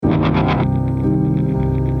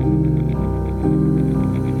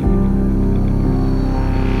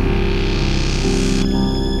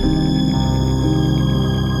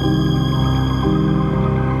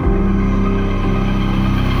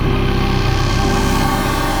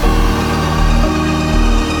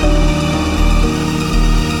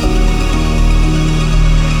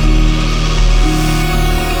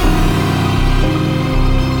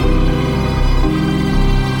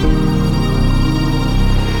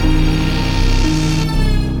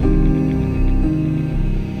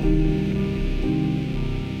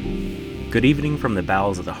Good evening from the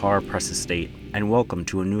bowels of the Horror Press estate, and welcome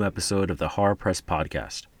to a new episode of the Horror Press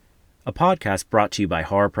Podcast, a podcast brought to you by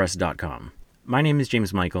HorrorPress.com. My name is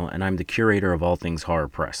James Michael, and I'm the curator of all things Horror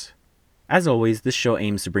Press. As always, this show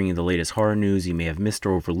aims to bring you the latest horror news you may have missed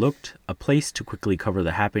or overlooked, a place to quickly cover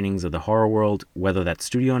the happenings of the horror world, whether that's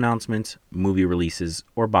studio announcements, movie releases,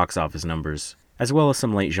 or box office numbers, as well as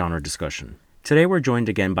some late genre discussion. Today we're joined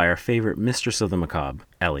again by our favorite mistress of the macabre,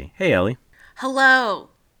 Ellie. Hey, Ellie. Hello.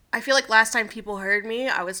 I feel like last time people heard me,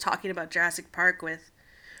 I was talking about Jurassic Park with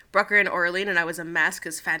Brucker and Orlean, and I was a mess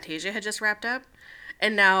because Fantasia had just wrapped up.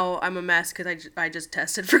 And now I'm a mess because I just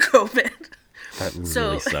tested for COVID. That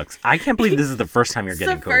really sucks. I can't believe this is the first time you're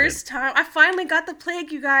getting COVID. It's the first time. I finally got the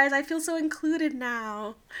plague, you guys. I feel so included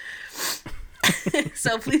now.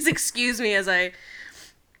 So please excuse me as I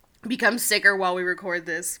become sicker while we record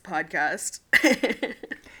this podcast.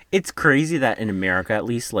 It's crazy that in America, at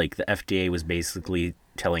least, like, the FDA was basically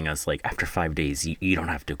telling us, like, after 5 days, you don't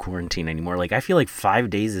have to quarantine anymore. Like, I feel like 5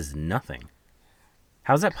 days is nothing.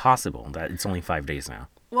 How's that possible that it's only 5 days now?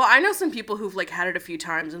 Well, I know some people who've, like, had it a few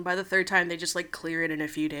times, and by the third time, they just, like, clear it in a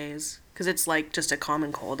few days. Because it's, like, just a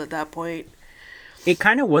common cold at that point. It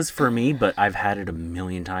kind of was for me, but I've had it a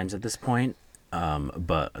million times at this point.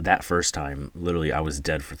 But that first time, literally, I was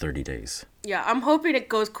dead for 30 days. Yeah, I'm hoping it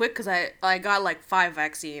goes quick because I got, like, 5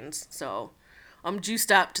 vaccines, so I'm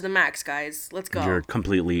juiced up to the max, guys. Let's go. You're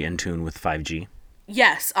completely in tune with 5G?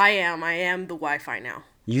 Yes, I am. I am the Wi-Fi now.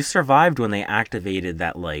 You survived when they activated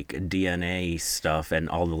that, like, DNA stuff and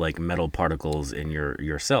all the, like, metal particles in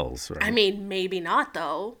your cells, right? I mean, maybe not,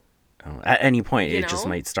 though. Oh, at any point, it just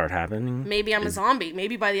might start happening. Maybe I'm a zombie.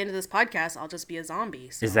 Maybe by the end of this podcast, I'll just be a zombie.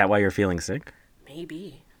 So. Is that why you're feeling sick?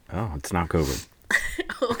 Maybe. Oh, it's not COVID.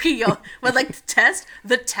 Okay, yo. But, like,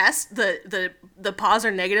 the pause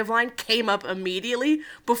or negative line came up immediately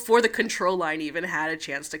before the control line even had a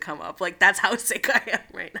chance to come up. Like, that's how sick I am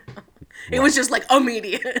right now. Wow. It was just, like,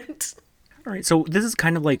 immediate. All right, so this is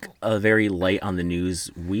kind of like a very light on the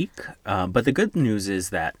news week. But the good news is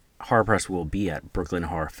that Horror Press will be at Brooklyn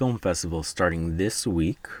Horror Film Festival starting this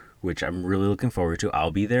week, which I'm really looking forward to.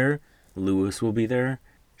 I'll be there. Lewis will be there.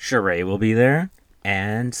 Sheree will be there.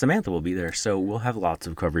 And Samantha will be there. So we'll have lots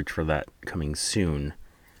of coverage for that coming soon.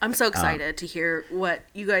 I'm so excited to hear what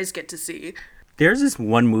you guys get to see. There's this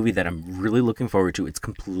one movie that I'm really looking forward to. It's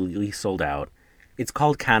completely sold out. It's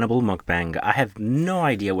called Cannibal Mukbang. I have no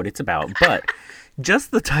idea what it's about, but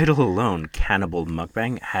just the title alone, Cannibal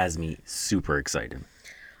Mukbang, has me super excited.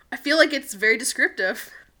 I feel like it's very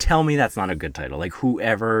descriptive. Tell me that's not a good title. Like,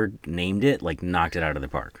 whoever named it, like, knocked it out of the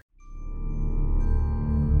park.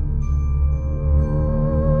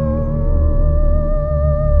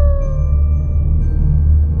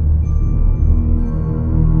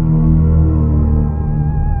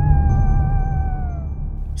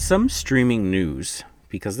 Some streaming news,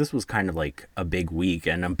 because this was kind of like a big week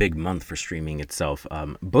and a big month for streaming itself.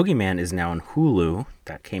 Boogeyman is now on Hulu.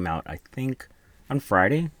 That came out, I think, on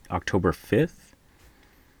Friday, October 5th.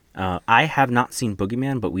 I have not seen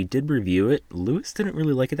Boogeyman, but we did review it. Lewis didn't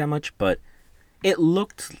really like it that much, but it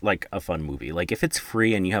looked like a fun movie. Like, if it's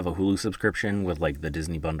free and you have a Hulu subscription with, like, the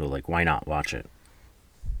Disney bundle, like, why not watch it?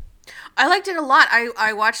 I liked it a lot.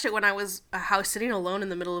 I watched it when I was house sitting alone in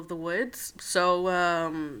the middle of the woods. So,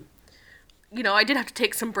 I did have to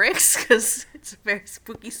take some breaks because it's a very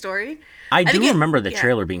spooky story. I do remember the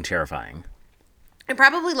trailer being terrifying. It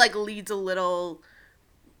probably, like, leads a little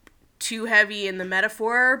too heavy in the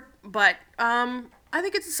metaphor, but I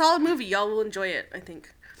think it's a solid movie. Y'all will enjoy it, I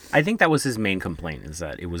think. I think that was his main complaint, is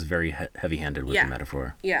that it was very heavy-handed with the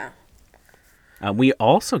metaphor. Yeah. We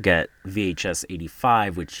also get VHS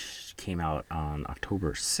 85, which came out on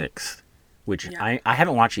October 6th, which I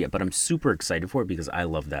haven't watched yet, but I'm super excited for it because I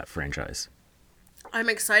love that franchise. I'm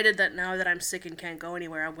excited that now that I'm sick and can't go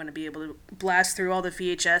anywhere, I'm going to be able to blast through all the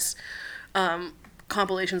VHS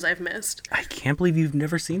compilations I've missed. I can't believe you've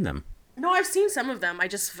never seen them. No, I've seen some of them. I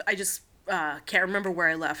just can't remember where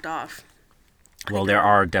I left off. Well, there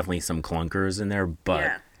are definitely some clunkers in there,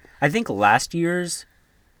 but I think last year's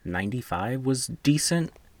 95 was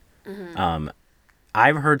decent. Mm-hmm.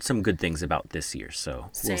 I've heard some good things about this year, so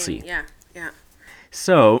we'll see. Yeah.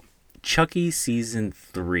 So, Chucky Season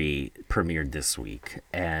 3 premiered this week,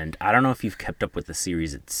 and I don't know if you've kept up with the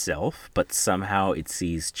series itself, but somehow it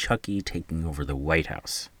sees Chucky taking over the White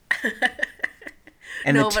House.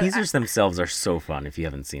 And the teasers themselves are so fun if you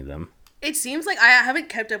haven't seen them. It seems like I haven't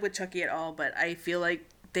kept up with Chucky at all, but I feel like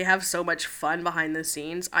they have so much fun behind the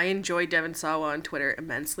scenes. I enjoy Devin Sawa on Twitter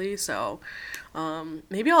immensely, so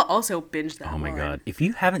maybe I'll also binge that. Oh my god. If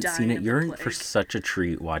you haven't seen it, you're in for such a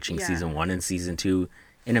treat watching season 1 and season 2.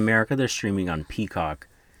 In America, they're streaming on Peacock.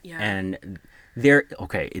 Yeah. And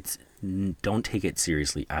don't take it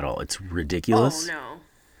seriously at all. It's ridiculous. Oh, no.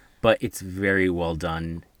 But it's very well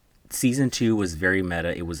done. Season 2 was very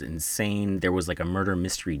meta. It was insane. There was like a murder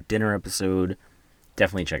mystery dinner episode.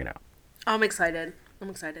 Definitely check it out. I'm excited.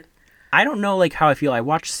 I don't know like how I feel. I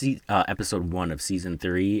watched episode 1 of season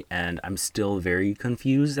 3, and I'm still very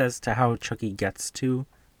confused as to how Chucky gets to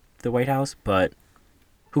the White House, but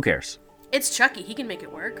who cares? It's Chucky. He can make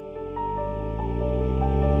it work.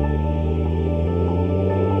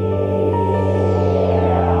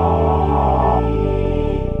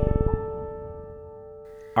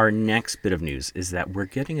 Our next bit of news is that we're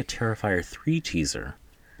getting a Terrifier 3 teaser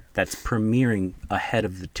that's premiering ahead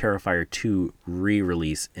of the Terrifier 2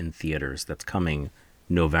 re-release in theaters that's coming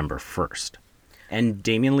November 1st. And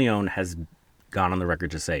Damien Leone has gone on the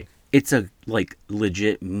record to say, it's a, like,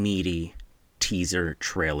 legit meaty teaser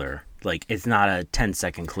trailer. Like, it's not a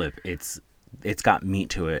 10-second clip. It's got meat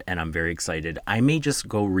to it, and I'm very excited. I may just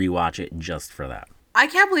go rewatch it just for that. I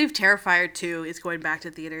can't believe Terrifier 2 is going back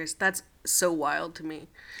to theaters. That's so wild to me.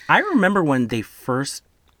 I remember when it first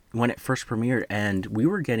premiered, and we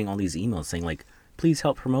were getting all these emails saying, like, please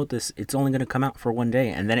help promote this. It's only going to come out for one day.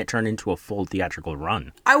 And then it turned into a full theatrical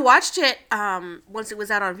run. I watched it once it was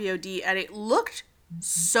out on VOD, and it looked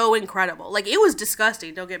so incredible. Like, it was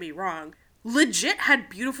disgusting, don't get me wrong. Legit had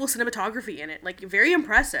beautiful cinematography in it. Like, very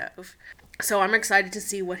impressive. So I'm excited to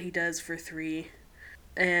see what he does for 3.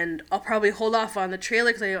 And I'll probably hold off on the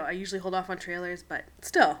trailer, because I usually hold off on trailers, but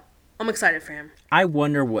still, I'm excited for him. I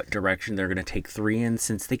wonder what direction they're going to take 3 in,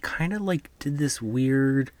 since they kind of like did this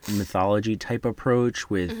weird mythology type approach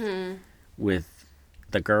with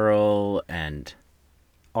the girl and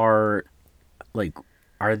are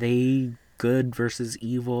they good versus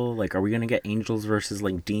evil? Like, are we going to get angels versus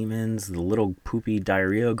like demons? The little poopy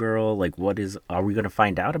diarrhea girl? Like, are we going to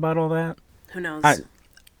find out about all that? Who knows?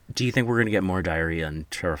 Do you think we're going to get more diarrhea in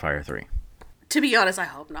Terrifier 3? To be honest, I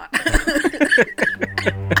hope not.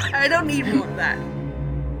 I don't need more of that.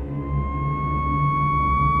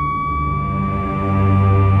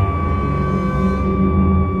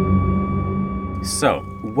 So,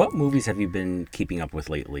 what movies have you been keeping up with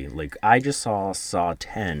lately? Like, I just Saw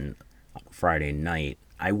 10 on Friday night.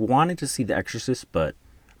 I wanted to see The Exorcist, but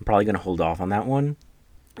I'm probably going to hold off on that one.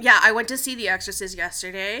 Yeah, I went to see The Exorcist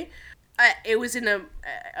yesterday. It was in a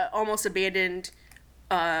almost abandoned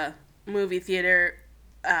movie theater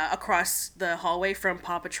across the hallway from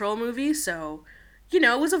Paw Patrol movies, so,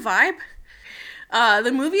 it was a vibe.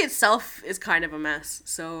 The movie itself is kind of a mess,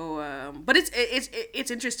 so, but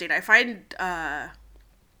it's interesting. I find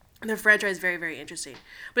the franchise very, very interesting.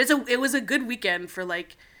 But it was a good weekend for,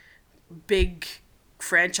 like, big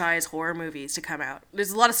franchise horror movies to come out.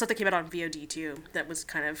 There's a lot of stuff that came out on VOD, too, that was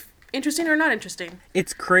kind of interesting or not interesting.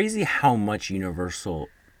 It's crazy how much Universal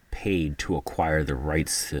paid to acquire the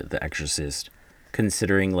rights to The Exorcist,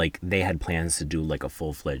 considering like they had plans to do like a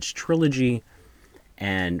full-fledged trilogy,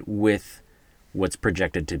 and with what's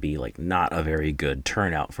projected to be like not a very good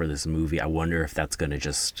turnout for this movie, I wonder if that's going to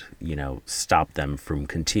just, stop them from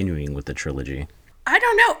continuing with the trilogy. I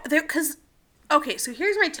don't know, because okay, so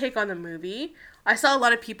here's my take on the movie. I saw a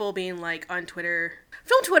lot of people being like on Twitter,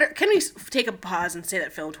 film Twitter, can we take a pause and say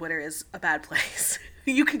that film Twitter is a bad place?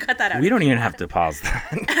 You can cut that out. We don't even have to pause that.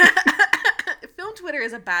 Film Twitter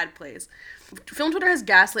is a bad place. Film Twitter has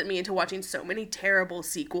gaslit me into watching so many terrible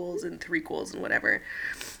sequels and threequels and whatever.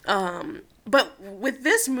 But with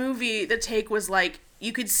this movie, the take was like,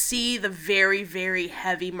 you could see the very, very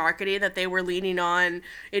heavy marketing that they were leaning on,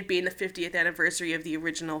 it being the 50th anniversary of the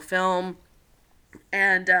original film.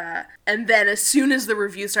 And then as soon as the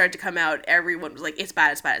review started to come out, everyone was like, it's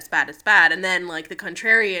bad, it's bad, it's bad, it's bad. And then like the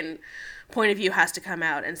contrarian point of view has to come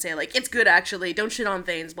out and say like, it's good actually, don't shit on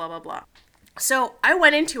things, blah, blah, blah. So I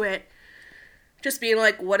went into it just being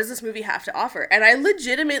like, what does this movie have to offer? And I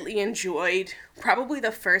legitimately enjoyed probably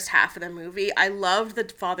the first half of the movie. I loved the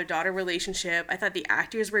father-daughter relationship. I thought the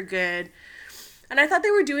actors were good. And I thought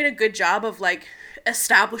they were doing a good job of like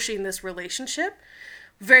establishing this relationship.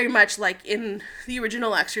 Very much like in the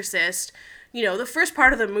original Exorcist, the first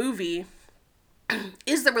part of the movie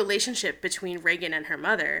is the relationship between Regan and her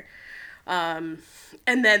mother. And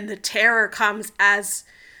then the terror comes as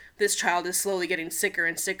this child is slowly getting sicker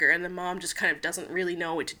and sicker, and the mom just kind of doesn't really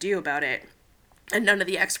know what to do about it. And none of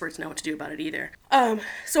the experts know what to do about it either.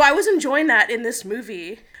 So I was enjoying that in this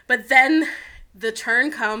movie. But then the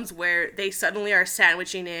turn comes where they suddenly are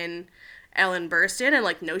sandwiching in Ellen Burstyn, and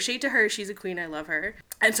like, no shade to her, she's a queen, I love her,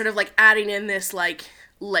 and sort of like adding in this like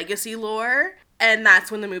legacy lore, and that's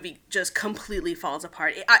when the movie just completely falls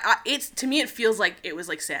apart. It's to me, it feels like it was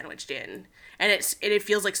like sandwiched in, and it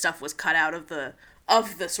feels like stuff was cut out of the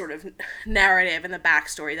of the sort of narrative and the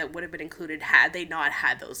backstory that would have been included had they not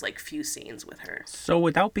had those, like, few scenes with her. So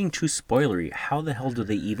without being too spoilery, how the hell do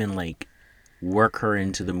they even, like, work her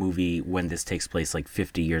into the movie when this takes place, like,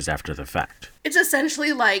 50 years after the fact? It's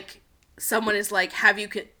essentially like someone is like, have you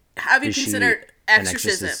considered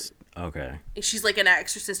exorcism? Okay. She's like an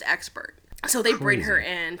exorcist expert. So they bring her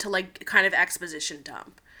in to, like, kind of exposition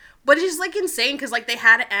dump. But it's just, like, insane because, like, they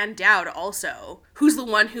had Anne Dowd also, who's the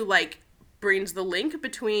one who, like, brings the link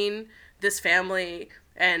between this family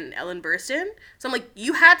and Ellen Burstyn. So I'm like,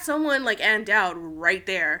 you had someone like Anne Dowd right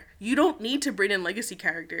there. You don't need to bring in legacy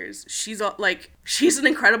characters. She's an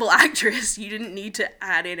incredible actress. You didn't need to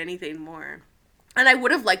add in anything more. And I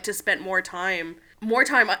would have liked to spend more time,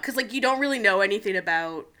 because, like, you don't really know anything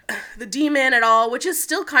about the demon at all, which is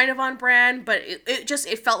still kind of on brand, but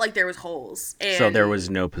it felt like there was holes. And so there was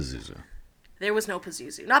no Pazuzu? There was no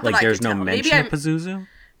Pazuzu. Not that I could tell. There's no mention of Pazuzu?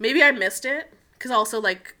 Maybe I missed it, because also,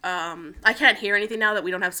 like, I can't hear anything now that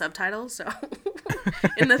we don't have subtitles, so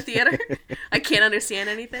in the theater, I can't understand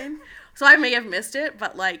anything. So I may have missed it,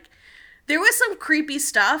 but, like, there was some creepy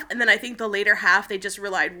stuff, and then I think the later half, they just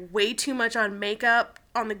relied way too much on makeup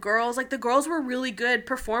on the girls. Like, the girls were really good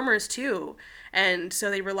performers, too, and so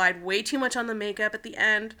they relied way too much on the makeup at the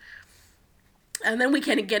end. And then we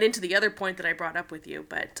can get into the other point that I brought up with you,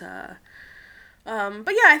 but yeah,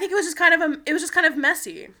 I think it was just kind of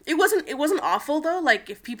messy. It wasn't awful though. Like,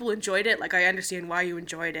 if people enjoyed it, like, I understand why you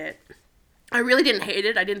enjoyed it. I really didn't hate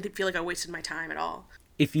it. I didn't feel like I wasted my time at all.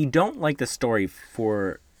 If you don't like the story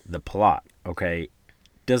for the plot, okay,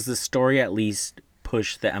 does the story at least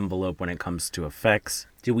push the envelope when it comes to effects?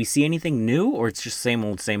 Did we see anything new, or it's just same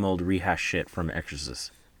old rehash shit from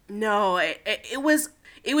Exorcist? No, it was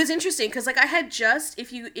interesting because, like, I had just,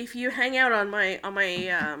 if you hang out on my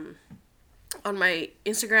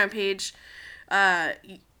Instagram page,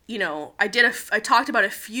 you know, I talked about a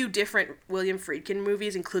few different William Friedkin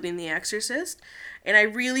movies, including The Exorcist, and I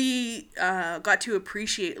really got to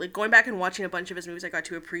appreciate, like, going back and watching a bunch of his movies, I got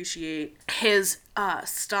to appreciate his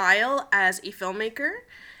style as a filmmaker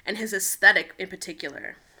and his aesthetic in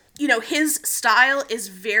particular. You know, his style is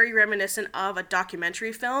very reminiscent of a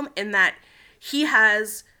documentary film in that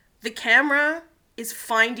the camera is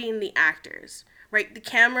finding the actors, right? The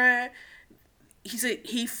camera... he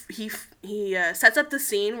sets up the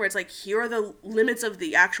scene where it's like, here are the limits of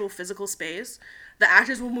the actual physical space. The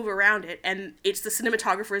actors will move around it, and it's the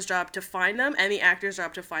cinematographer's job to find them and the actor's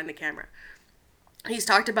job to find the camera. He's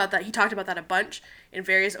talked about that. He talked about that a bunch in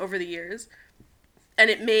various over the years. And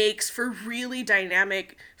it makes for really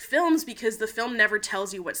dynamic films because the film never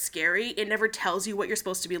tells you what's scary. It never tells you what you're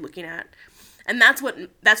supposed to be looking at. And that's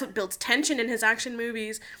what builds tension in his action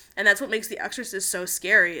movies, and that's what makes The Exorcist so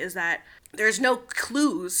scary, is that there's no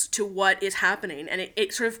clues to what is happening, and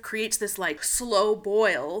it sort of creates this, like, slow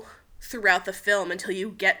boil throughout the film until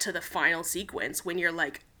you get to the final sequence when you're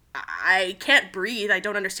like, I can't breathe. I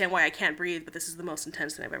don't understand why I can't breathe, but this is the most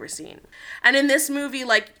intense thing I've ever seen. And in this movie,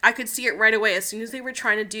 like, I could see it right away. As soon as they were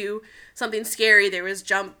trying to do something scary, there was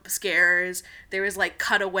jump scares, there was, like,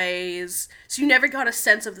 cutaways. So you never got a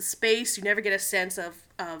sense of the space. You never get a sense of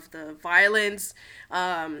the violence.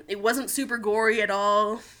 It wasn't super gory at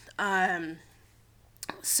all.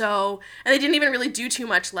 So, and they didn't even really do too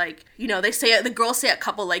much, like, you know, the girls say a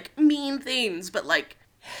couple, like, mean things, but, like,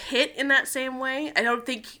 hit in that same way. I don't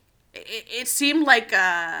think it seemed like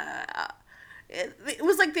it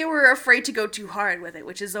was like they were afraid to go too hard with it,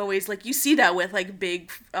 which is always, like, you see that with, like,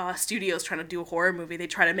 big studios trying to do a horror movie. They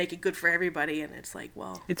try to make it good for everybody, and it's like,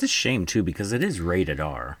 well, it's a shame too because it is rated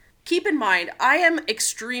R. Keep in mind, I am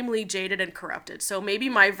extremely jaded and corrupted, so maybe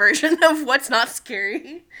my version of what's not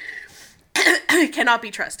scary cannot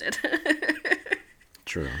be trusted.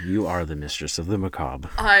 True, you are the mistress of the macabre.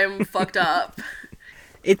 I'm fucked up.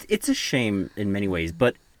 It's a shame in many ways,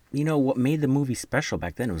 but, you know, what made the movie special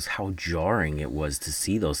back then was how jarring it was to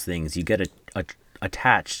see those things. You get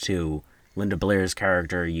attached to Linda Blair's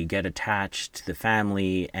character, you get attached to the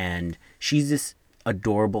family, and she's this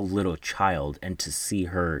adorable little child, and to see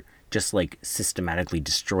her just, like, systematically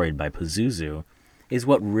destroyed by Pazuzu is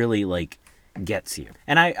what really, like, gets you.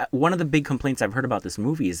 And one of the big complaints I've heard about this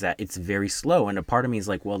movie is that it's very slow, and a part of me is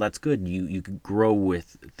like, well, that's good. You could grow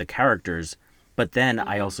with the characters. But then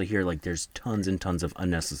I also hear, like, there's tons and tons of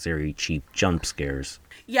unnecessary, cheap jump scares.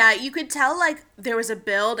 Yeah, you could tell, like, there was a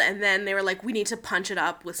build, and then they were like, we need to punch it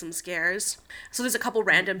up with some scares. So there's a couple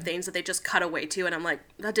random things that they just cut away to, and I'm like,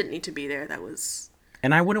 that didn't need to be there. That was...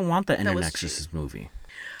 And I wouldn't want that in an Exorcist movie.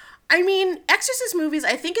 I mean, Exorcist movies,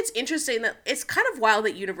 I think it's interesting that it's kind of wild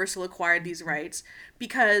that Universal acquired these rights,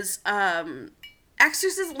 because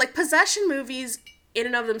Exorcist, like, possession movies in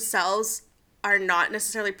and of themselves are not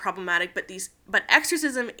necessarily problematic, but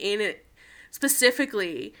exorcism in it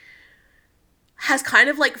specifically has kind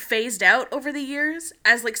of like phased out over the years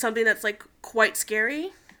as like something that's like quite scary.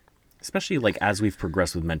 Especially like as we've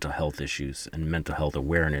progressed with mental health issues and mental health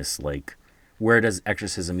awareness, like where does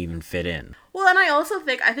exorcism even fit in? Well, and I also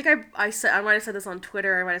think I might have said this on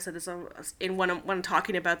Twitter, I might have said this when I'm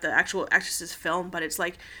talking about the actual Exorcist film, but it's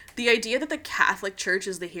like the idea that the Catholic Church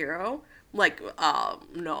is the hero. Like,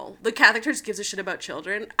 no. The Catholic Church gives a shit about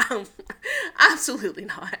children. Absolutely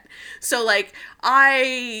not. So, like,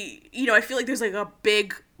 I feel like there's, like, a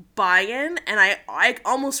big buy-in, and I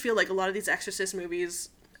almost feel like a lot of these Exorcist movies,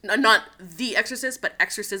 not The Exorcist, but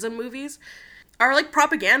exorcism movies, are, like,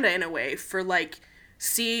 propaganda in a way for, like,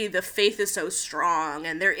 see, the faith is so strong,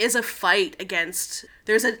 and there is a fight against,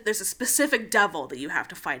 there's a specific devil that you have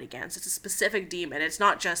to fight against. It's a specific demon. It's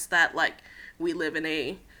not just that, like, we live in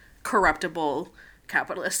a corruptible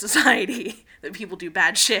capitalist society that people do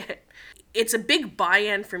bad shit. It's a big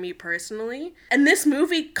buy-in for me personally. And this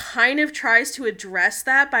movie kind of tries to address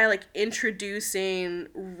that by like introducing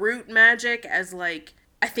root magic as like,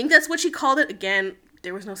 I think that's what she called it. Again,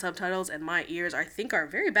 there was no subtitles and my ears I think are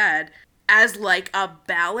very bad. As like a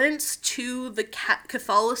balance to the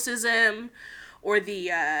Catholicism or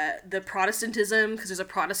the Protestantism, because there's a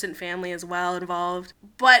Protestant family as well involved.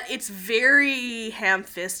 But it's very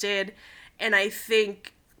ham-fisted, and I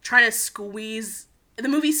think trying to squeeze... The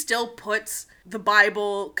movie still puts the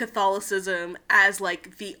Bible, Catholicism, as,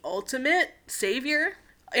 like, the ultimate savior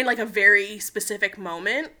in, like, a very specific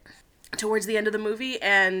moment towards the end of the movie,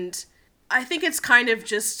 and I think it's kind of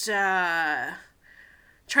just trying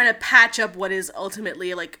to patch up what is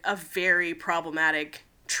ultimately, like, a very problematic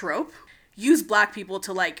trope. Use black people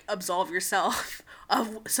to, like, absolve yourself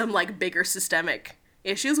of some, like, bigger systemic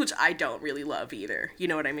issues, which I don't really love either. You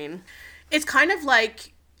know what I mean? It's kind of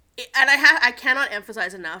like, and I cannot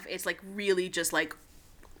emphasize enough, it's, like, really just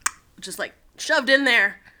shoved in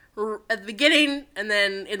there at the beginning, and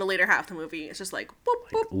then in the later half of the movie, it's just like, boop,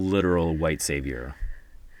 boop. Like literal white savior.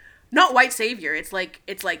 Not white savior, it's like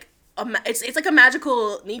a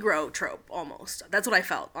magical Negro trope, almost. That's what I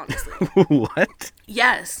felt, honestly. What?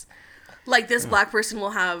 Yes. Like, this black person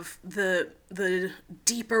will have the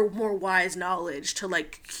deeper, more wise knowledge to,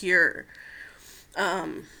 like, cure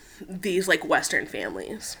these, like, Western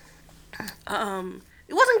families.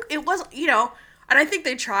 It wasn't, you know, and I think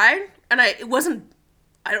they tried, and I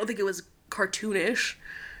don't think it was cartoonish,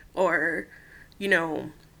 or, you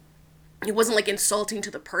know, it wasn't, like, insulting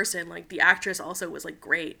to the person. Like, the actress also was, like,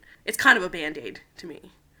 great. It's kind of a Band-Aid to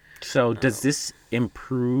me. So, does this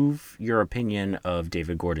improve your opinion of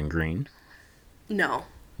David Gordon Green? No.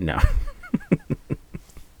 No.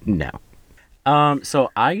 No.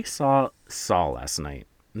 So I saw Saw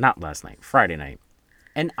Friday night,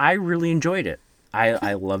 and I really enjoyed it.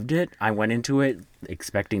 I loved it. I went into it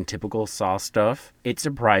expecting typical Saw stuff. It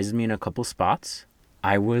surprised me in a couple spots.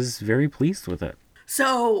 I was very pleased with it.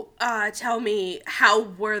 So, tell me, how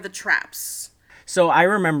were the traps? So I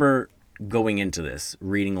remember going into this,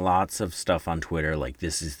 reading lots of stuff on Twitter, like,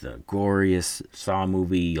 this is the goriest Saw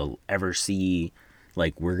movie you'll ever see.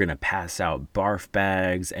 Like, we're gonna pass out barf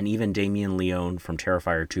bags. And even Damien Leone from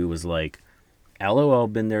Terrifier 2 was like, LOL,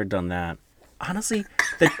 been there, done that. Honestly,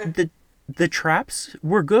 the traps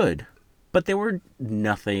were good, but they were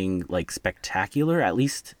nothing, like, spectacular. At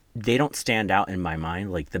least they don't stand out in my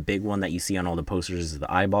mind. Like, the big one that you see on all the posters is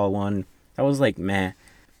the eyeball one. That was like, meh.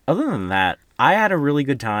 Other than that, I had a really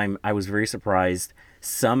good time. I was very surprised.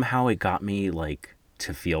 Somehow it got me, like,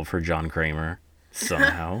 to feel for John Kramer.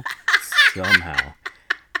 Somehow. Somehow.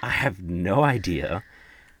 I have no idea.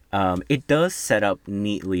 It does set up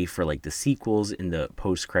neatly for, like, the sequels in the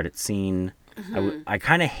post-credit scene. Mm-hmm. I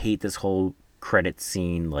kind of hate this whole credit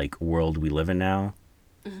scene, like, world we live in now.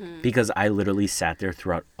 Mm-hmm. Because I literally sat there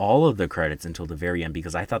throughout all of the credits until the very end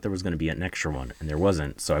because I thought there was going to be an extra one, and there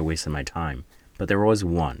wasn't, so I wasted my time. But there was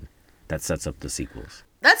one that sets up the sequels.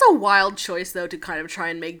 That's a wild choice, though, to kind of try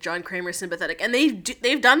and make John Kramer sympathetic, and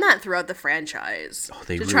they've done that throughout the franchise. Oh,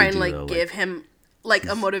 they to really try and do, like though. give him like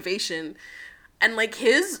a motivation, and like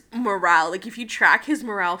his morale. Like if you track his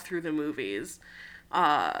morale through the movies,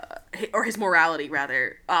 or his morality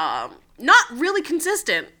rather, not really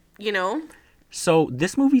consistent. You know. So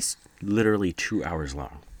this movie's literally 2 hours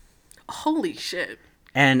long. Holy shit!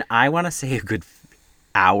 And I want to say a good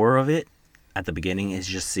hour of it at the beginning is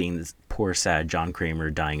just seeing this poor, sad John Kramer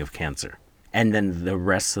dying of cancer. And then the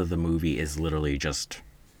rest of the movie is literally just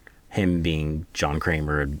him being John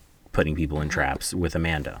Kramer and putting people in traps with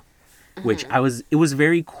Amanda. Mm-hmm. Which it was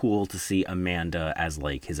very cool to see Amanda as,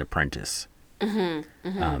 like, his apprentice. Mm-hmm.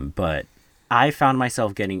 Mm-hmm. But I found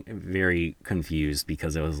myself getting very confused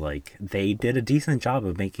because it was like they did a decent job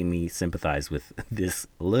of making me sympathize with this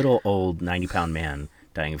little old 90-pound man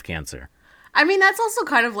dying of cancer. I mean, that's also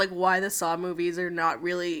kind of like why the Saw movies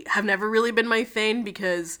have never really been my thing,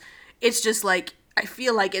 because it's just like, I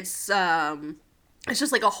feel like it's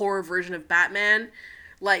just like a horror version of Batman.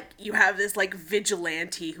 Like, you have this like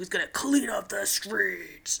vigilante who's gonna clean up the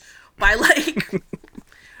streets by like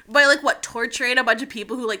what, torturing a bunch of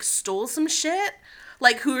people who like stole some shit,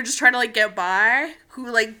 like who were just trying to like get by,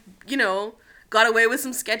 who like, you know, got away with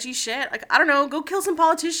some sketchy shit. Like, I don't know, go kill some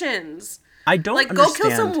politicians. I don't like understand. Go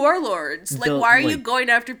kill some warlords. Like, why are you going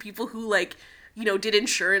after people who like, you know, did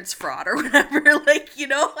insurance fraud or whatever? Like, you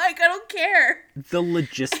know, like, I don't care. The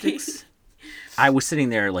logistics. I was sitting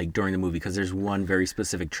there like during the movie because there's one very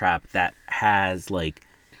specific trap that has like,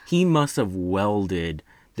 he must have welded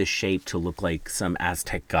the shape to look like some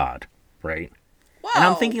Aztec god, right? Wow. And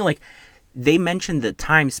I'm thinking like, they mentioned the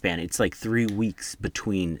time span. It's like 3 weeks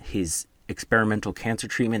between his experimental cancer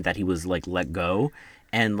treatment that he was like let go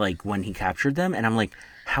and like when he captured them. And I'm like,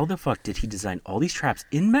 how the fuck did he design all these traps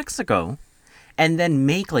in Mexico and then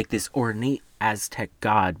make like this ornate Aztec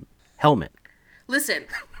god helmet? Listen,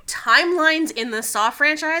 timelines in the Saw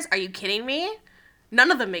franchise, are you kidding me? None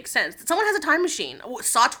of them make sense. Someone has a time machine.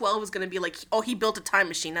 Saw 12 was going to be like, oh, he built a time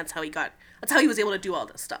machine. That's how he was able to do all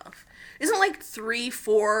this stuff. Isn't like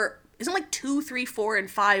 2, 3, 4, and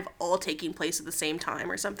 5 all taking place at the same time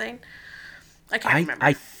or something? I can't remember.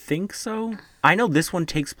 I think so. I know this one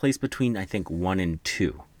takes place between, I think, 1 and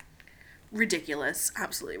 2. Ridiculous.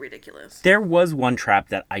 Absolutely ridiculous. There was one trap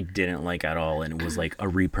that I didn't like at all, and it was like a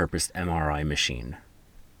repurposed MRI machine.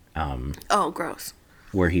 Oh, gross.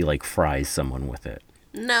 Where he like fries someone with it.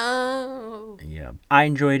 No. Yeah. I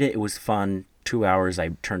enjoyed it. It was fun. 2 hours, I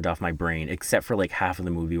turned off my brain, except for like half of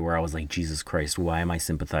the movie where I was like, Jesus Christ, why am I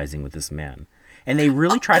sympathizing with this man? And they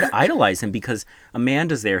really try to idolize him because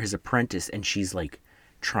Amanda's there, his apprentice, and she's like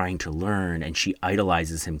trying to learn, and she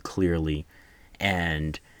idolizes him clearly.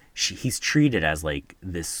 And he's treated as like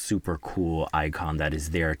this super cool icon that is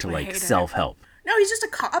there to like self-help. No, he's just a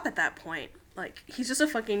cop at that point. Like, he's just a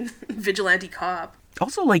fucking vigilante cop.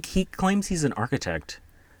 Also, like, he claims he's an architect.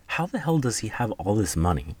 How the hell does he have all this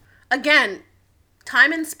money? Again,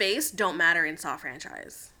 time and space don't matter in Saw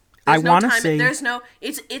franchise. I want to say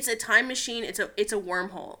it's a time machine. It's a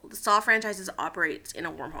wormhole. The Saw franchise operates in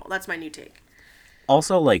a wormhole. That's my new take.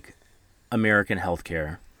 Also, like, American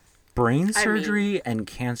healthcare, brain surgery and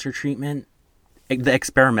cancer treatment, the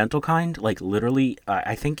experimental kind. Like, literally,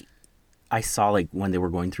 I think I saw like when they were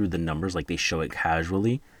going through the numbers, like they show it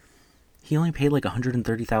casually. He only paid like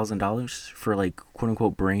 $130,000 for like quote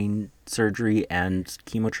unquote brain surgery and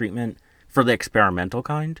chemo treatment for the experimental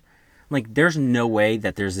kind. Like, there's no way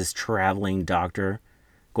that there's this traveling doctor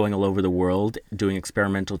going all over the world doing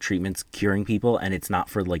experimental treatments, curing people, and it's not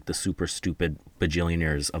for like the super stupid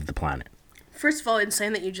bajillionaires of the planet. First of all,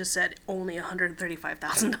 insane that you just said only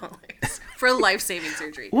 $135,000 for life-saving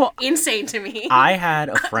surgery. Well, insane to me. I had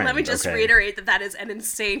a friend. Let me just reiterate that is an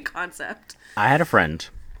insane concept. I had a friend,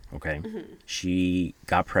 okay? Mm-hmm. She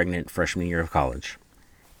got pregnant freshman year of college,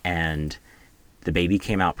 and the baby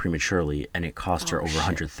came out prematurely, and it cost her over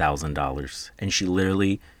 $100,000. And she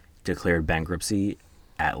literally declared bankruptcy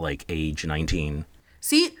at like age 19.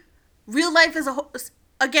 See, real life is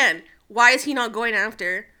again, why is he not going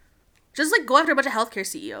after? Just like go after a bunch of healthcare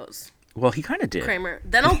CEOs. Well, he kind of did. Kramer.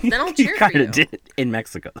 Then I'll cheer for you. He kind of did in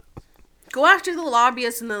Mexico. Go after the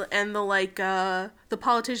lobbyists and the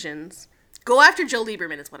politicians. Go after Joe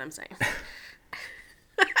Lieberman is what I'm saying.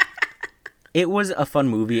 It was a fun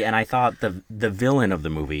movie, and I thought the villain of the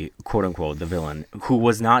movie, quote unquote, the villain, who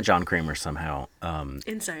was not John Kramer somehow.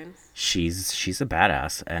 Insane. She's a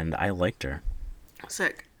badass, and I liked her.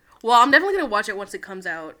 Sick. Well, I'm definitely gonna watch it once it comes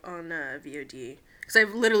out on VOD. Because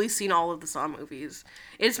I've literally seen all of the Saw movies.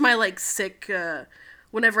 It's my, like, sick,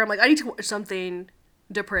 whenever I'm like, I need to watch something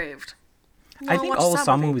depraved. I think all the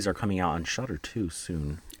Saw movies are coming out on Shudder, too,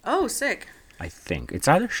 soon. Oh, sick. I think. It's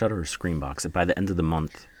either Shudder or Screambox by the end of the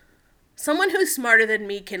month. Someone who's smarter than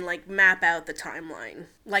me can, like, map out the timeline.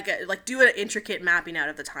 Like, do an intricate mapping out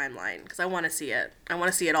of the timeline. Because I want to see it. I want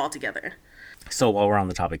to see it all together. So, while we're on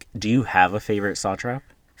the topic, do you have a favorite Saw trap?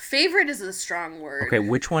 Favorite is a strong word. Okay,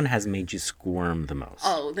 which one has made you squirm the most?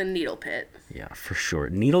 Oh, the Needle Pit. Yeah, for sure.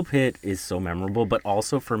 Needle Pit is so memorable, but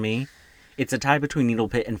also for me, it's a tie between Needle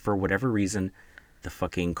Pit and, for whatever reason, the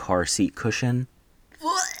fucking car seat cushion.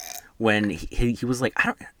 When he was like,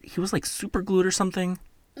 he was like super glued or something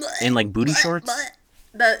in like booty shorts.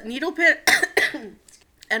 The Needle Pit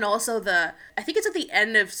and also I think it's at the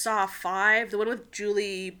end of Saw 5, the one with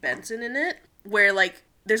Julie Benson in it, where like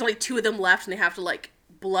there's only 2 of them left, and they have to, like,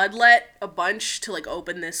 bloodlet a bunch to, like,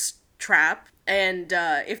 open this trap. And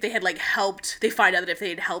if they had, like, they find out that if they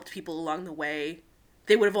had helped people along the way,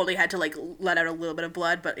 they would have only had to, like, let out a little bit of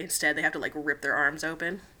blood, but instead they have to, like, rip their arms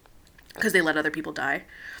open because they let other people die.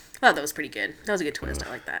 Oh, that was pretty good. That was a good twist. I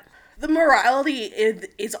like that. The morality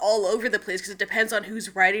is all over the place because it depends on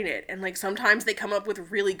who's writing it. And, like, sometimes they come up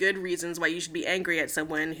with really good reasons why you should be angry at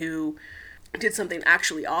someone who did something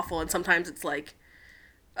actually awful. And sometimes it's like,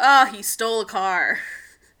 oh, he stole a car.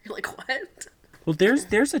 You're like, what? Well,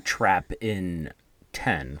 there's a trap in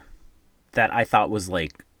 10 that I thought was,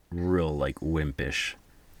 like, real, like, wimpish.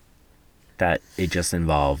 That it just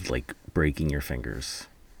involved, like, breaking your fingers.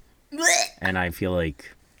 And I feel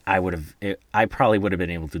like I probably would have been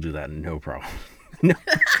able to do that, no problem.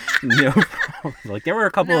 no problem. Like, there were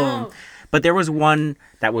a couple of them, but there was one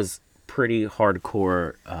that was pretty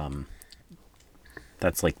hardcore.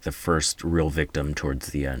 That's like the first real victim towards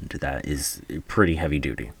the end. That is pretty heavy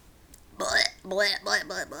duty.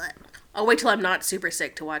 I'll wait till I'm not super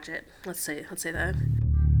sick to watch it. Let's say that.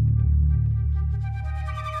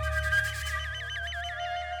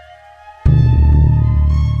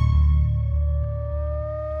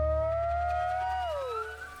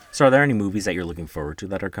 So are there any movies that you're looking forward to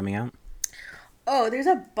that are coming out? Oh, there's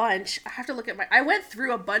a bunch. I have to look at I went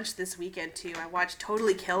through a bunch this weekend, too. I watched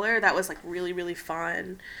Totally Killer. That was, like, really, really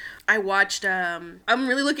fun. I watched, I'm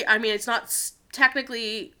really looking, I mean, it's not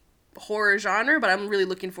technically horror genre, but I'm really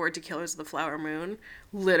looking forward to Killers of the Flower Moon.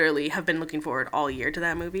 Literally have been looking forward all year to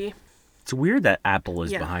that movie. It's weird that Apple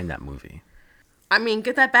is behind that movie. I mean,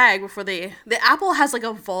 get that bag before the Apple has, like,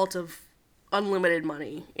 a vault of unlimited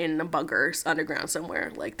money in a bunker underground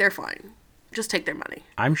somewhere. Like, they're fine. Just take their money.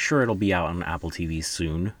 I'm sure it'll be out on Apple TV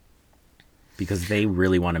soon because they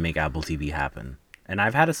really want to make Apple TV happen. And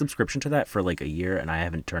I've had a subscription to that for like a year and I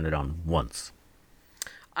haven't turned it on once.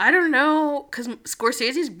 I don't know, because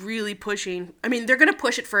Scorsese's really pushing. I mean, they're going to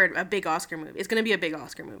push it for a big Oscar movie. It's going to be a big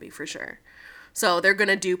Oscar movie for sure. So they're going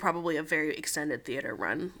to do probably a very extended theater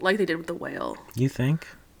run like they did with The Whale. You think?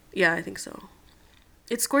 Yeah, I think so.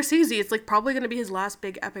 It's Scorsese. It's like probably going to be his last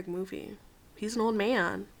big epic movie. He's an old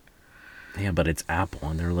man. Yeah, but it's Apple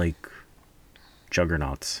and they're like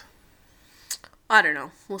juggernauts. I don't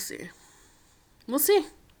know. We'll see.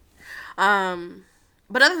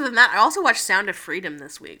 But other than that, I also watched Sound of Freedom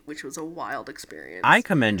this week, which was a wild experience. I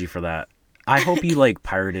commend you for that. I hope you like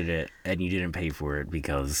pirated it and you didn't pay for it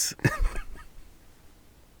because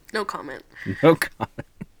No comment. No comment.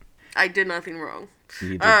 I did nothing wrong.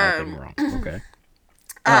 You did nothing wrong. Okay.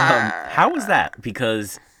 How was that?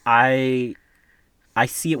 Because I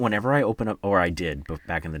see it whenever I open up, or I did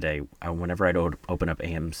back in the day, whenever I'd open up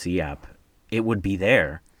AMC app, it would be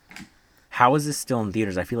there. How is this still in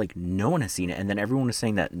theaters? I feel like no one has seen it. And then everyone was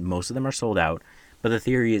saying that most of them are sold out. But the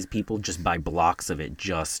theory is people just buy blocks of it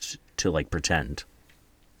just to, like, pretend.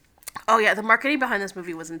 Oh, yeah. The marketing behind this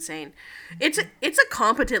movie was insane. It's a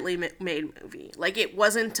competently made movie. Like, it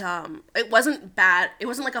wasn't bad. It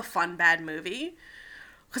wasn't, like, a fun, bad movie.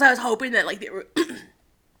 Because I was hoping that, like, they were...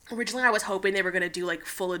 Originally, I was hoping they were going to do, like,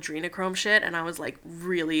 full adrenochrome shit. And I was, like,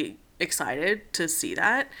 really excited to see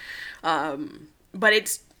that. But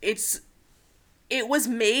it was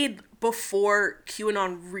made before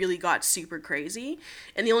QAnon really got super crazy.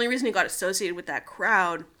 And the only reason it got associated with that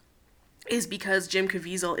crowd is because Jim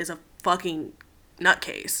Caviezel is a fucking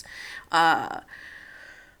nutcase. And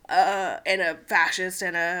a fascist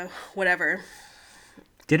and a whatever.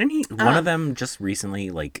 Didn't he, one of them just recently,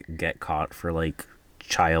 like, get caught for, like,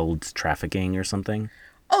 child trafficking or something?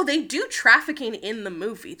 Oh, they do trafficking in the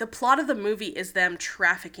movie. The plot of the movie is them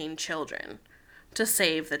trafficking children to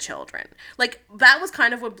save the children. Like, that was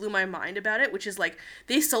kind of what blew my mind about it, which is, like,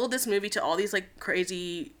 they sold this movie to all these, like,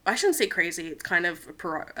 crazy... I shouldn't say crazy. It's kind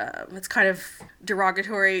of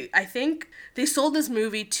derogatory. I think they sold this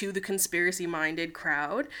movie to the conspiracy-minded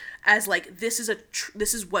crowd as, like, this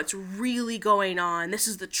is what's really going on. This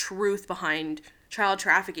is the truth behind child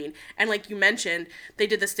trafficking. And like you mentioned, they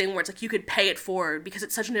did this thing where it's like you could pay it forward because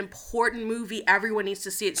it's such an important movie. Everyone needs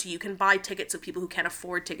to see it, so you can buy tickets so people who can't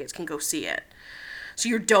afford tickets can go see it. So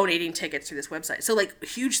you're donating tickets through this website. So, like,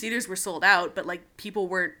 huge theaters were sold out, but, like, people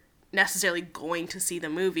weren't necessarily going to see the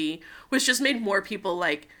movie, which just made more people,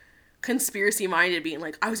 like, conspiracy-minded, being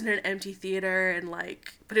like, I was in an empty theater, and,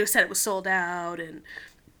 like, but it was said it was sold out, and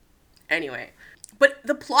anyway. But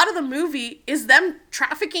the plot of the movie is them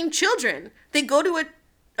trafficking children. They go to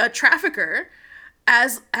a trafficker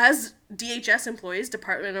as DHS employees,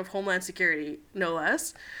 Department of Homeland Security, no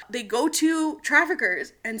less. They go to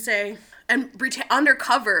traffickers and say... and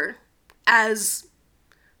undercover as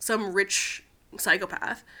some rich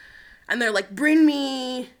psychopath And they're like, bring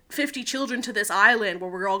me 50 children to this island where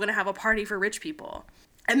we're all going to have a party for rich people.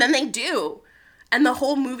 And then they do. And the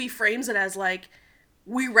whole movie frames it as like,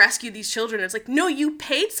 we rescue these children. It's like, no, you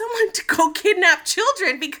paid someone to go kidnap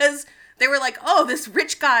children because they were like, oh, this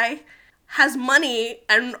rich guy has money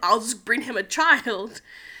and I'll just bring him a child.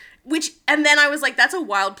 And then I was like, that's a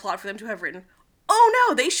wild plot for them to have written. Oh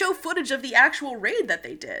no, they show footage of the actual raid that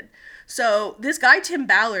they did. So this guy, Tim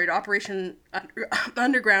Ballard, Operation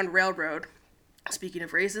Underground Railroad, speaking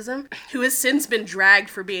of racism, who has since been dragged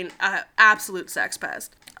for being an absolute sex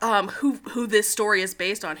pest, who this story is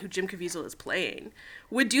based on, who Jim Caviezel is playing,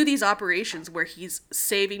 would do these operations where he's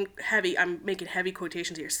I'm making heavy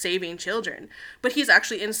quotations here, saving children, but he's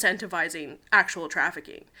actually incentivizing actual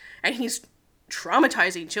trafficking. And he's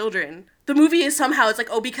traumatizing children. The movie is somehow, it's like,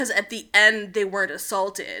 oh, because at the end they weren't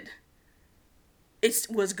assaulted, it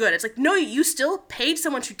was good. It's like, no, you still paid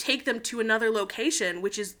someone to take them to another location,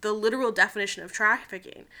 which is the literal definition of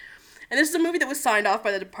trafficking. And this is a movie that was signed off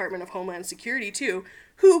by the Department of Homeland Security, too,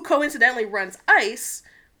 who coincidentally runs ICE,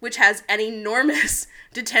 which has an enormous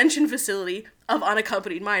detention facility of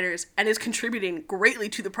unaccompanied minors and is contributing greatly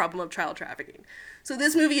to the problem of child trafficking. So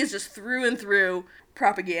this movie is just through and through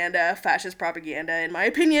propaganda, fascist propaganda, in my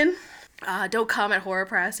opinion. Don't comment, Horror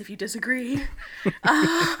Press, if you disagree.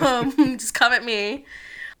 Just come at me.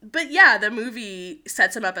 But yeah, the movie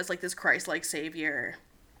sets him up as like this Christ-like savior,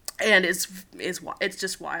 and it's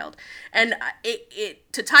just wild. And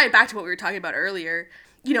it to tie it back to what we were talking about earlier,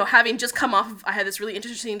 you know, having just come off of, I had this really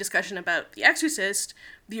interesting discussion about The Exorcist,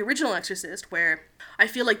 the original Exorcist, where I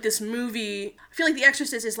feel like The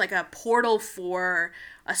Exorcist is like a portal for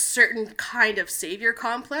a certain kind of savior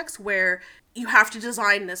complex where you have to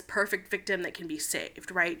design this perfect victim that can be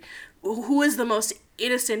saved, right? Who is the most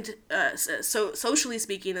innocent, so socially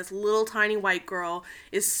speaking, this little tiny white girl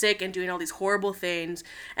is sick and doing all these horrible things,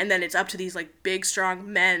 and then it's up to these like big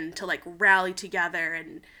strong men to like rally together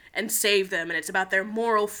and save them, and it's about their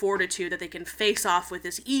moral fortitude that they can face off with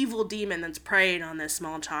this evil demon that's preying on this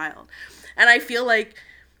small child. And I feel like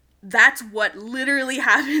that's what literally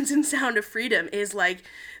happens in Sound of Freedom, is like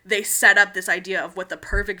they set up this idea of what the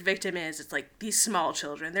perfect victim is. It's like these small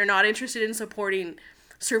children. They're not interested in supporting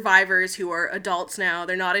survivors who are adults now.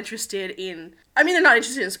 They're not interested in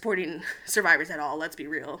supporting survivors at all, let's be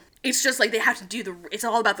real. It's just like they have to it's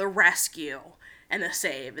all about the rescue and the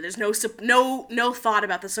save. There's no thought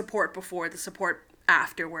about the support before, the support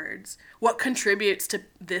afterwards. What contributes to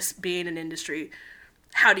this being an industry?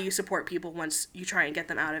 How do you support people once you try and get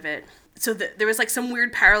them out of it? So there was like some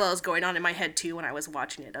weird parallels going on in my head too when I was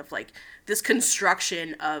watching it, of like this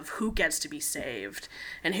construction of who gets to be saved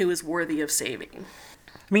and who is worthy of saving.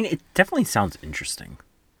 I mean, it definitely sounds interesting.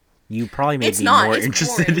 You probably made me more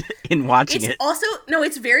interested in watching it. Also, no,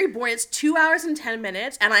 it's very boring. It's 2 hours and 10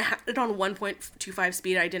 minutes, and I had it on 1.25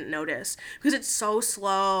 speed. I didn't notice because it's so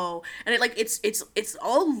slow, and it's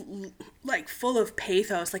all like full of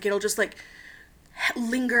pathos. Like it'll just like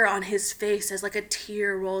linger on his face as like a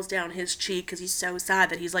tear rolls down his cheek because he's so sad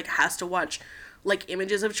that he's like has to watch like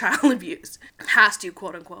images of child abuse. Has to,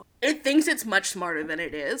 quote unquote. It thinks it's much smarter than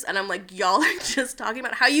it is, and I'm like, y'all are just talking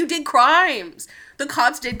about how you did crimes. The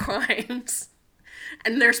cops did crimes.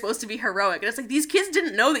 And they're supposed to be heroic. And it's like, these kids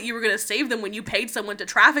didn't know that you were going to save them when you paid someone to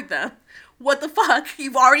traffic them. What the fuck?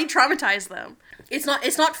 You've already traumatized them. It's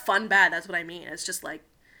not fun bad, that's what I mean. It's just like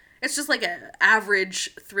an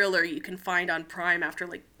average thriller you can find on Prime after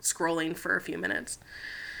like scrolling for a few minutes.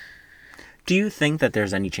 Do you think that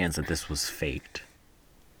there's any chance that this was faked?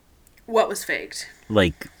 What was faked?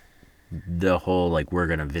 Like the whole like we're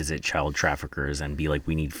gonna visit child traffickers and be like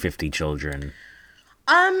we need 50 children.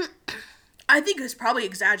 I think it was probably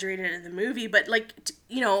exaggerated in the movie, but like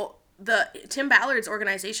the Tim Ballard's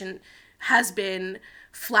organization has been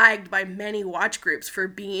flagged by many watch groups for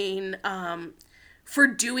being for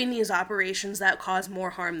doing these operations that cause more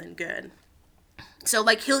harm than good. So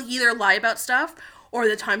like he'll either lie about stuff, or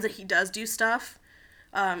the times that he does do stuff,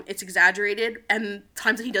 it's exaggerated. And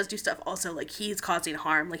times that he does do stuff also, like, he's causing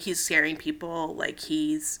harm. Like, he's scaring people. Like,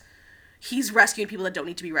 he's rescuing people that don't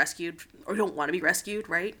need to be rescued or don't want to be rescued,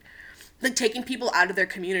 right? Like, taking people out of their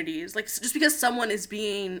communities. Like, just because someone is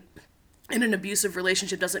being in an abusive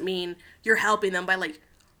relationship doesn't mean you're helping them by, like,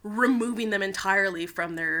 removing them entirely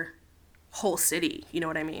from their whole city. You know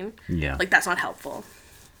what I mean? Yeah. Like, that's not helpful.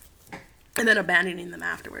 And then abandoning them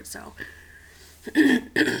afterwards, so...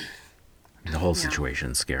 The whole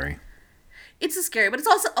situation's scary. It's scary, but it's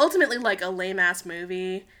also ultimately like a lame-ass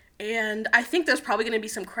movie. And I think there's probably going to be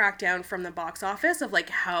some crackdown from the box office of like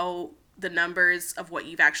how the numbers of what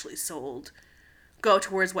you've actually sold go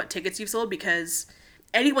towards what tickets you've sold, because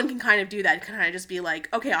anyone can kind of do that. Kind of just be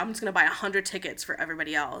like, okay, I'm just going to buy 100 tickets for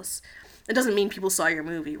everybody else. It doesn't mean people saw your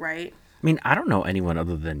movie, right? I mean, I don't know anyone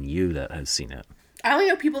other than you that has seen it. I only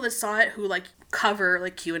know people that saw it who, like, cover,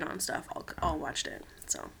 like, QAnon stuff. All watched it.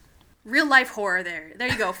 So, real life horror there. There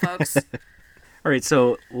you go, folks. All right,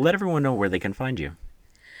 so let everyone know where they can find you.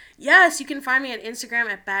 Yes, you can find me on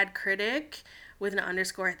Instagram at badcritic with an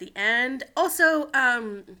underscore at the end. Also,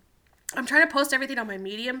 I'm trying to post everything on my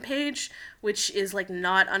Medium page, which is, like,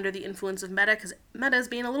 not under the influence of Meta, because Meta is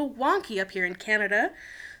being a little wonky up here in Canada.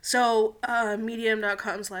 So,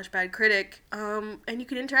 medium.com/badcritic, and you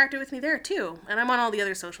can interact with me there, too. And I'm on all the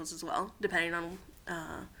other socials as well, depending on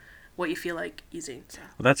what you feel like using. So.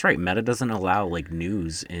 Well, that's right. Meta doesn't allow, like,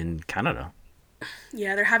 news in Canada.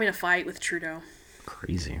 Yeah, they're having a fight with Trudeau.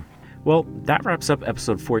 Crazy. Well, that wraps up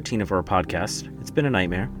episode 14 of our podcast. It's been a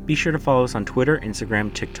nightmare. Be sure to follow us on Twitter,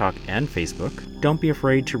 Instagram, TikTok, and Facebook. Don't be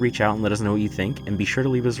afraid to reach out and let us know what you think, and be sure to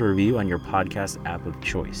leave us a review on your podcast app of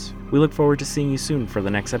choice. We look forward to seeing you soon for the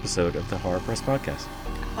next episode of the Horror Press Podcast.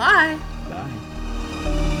 Bye!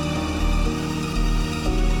 Bye.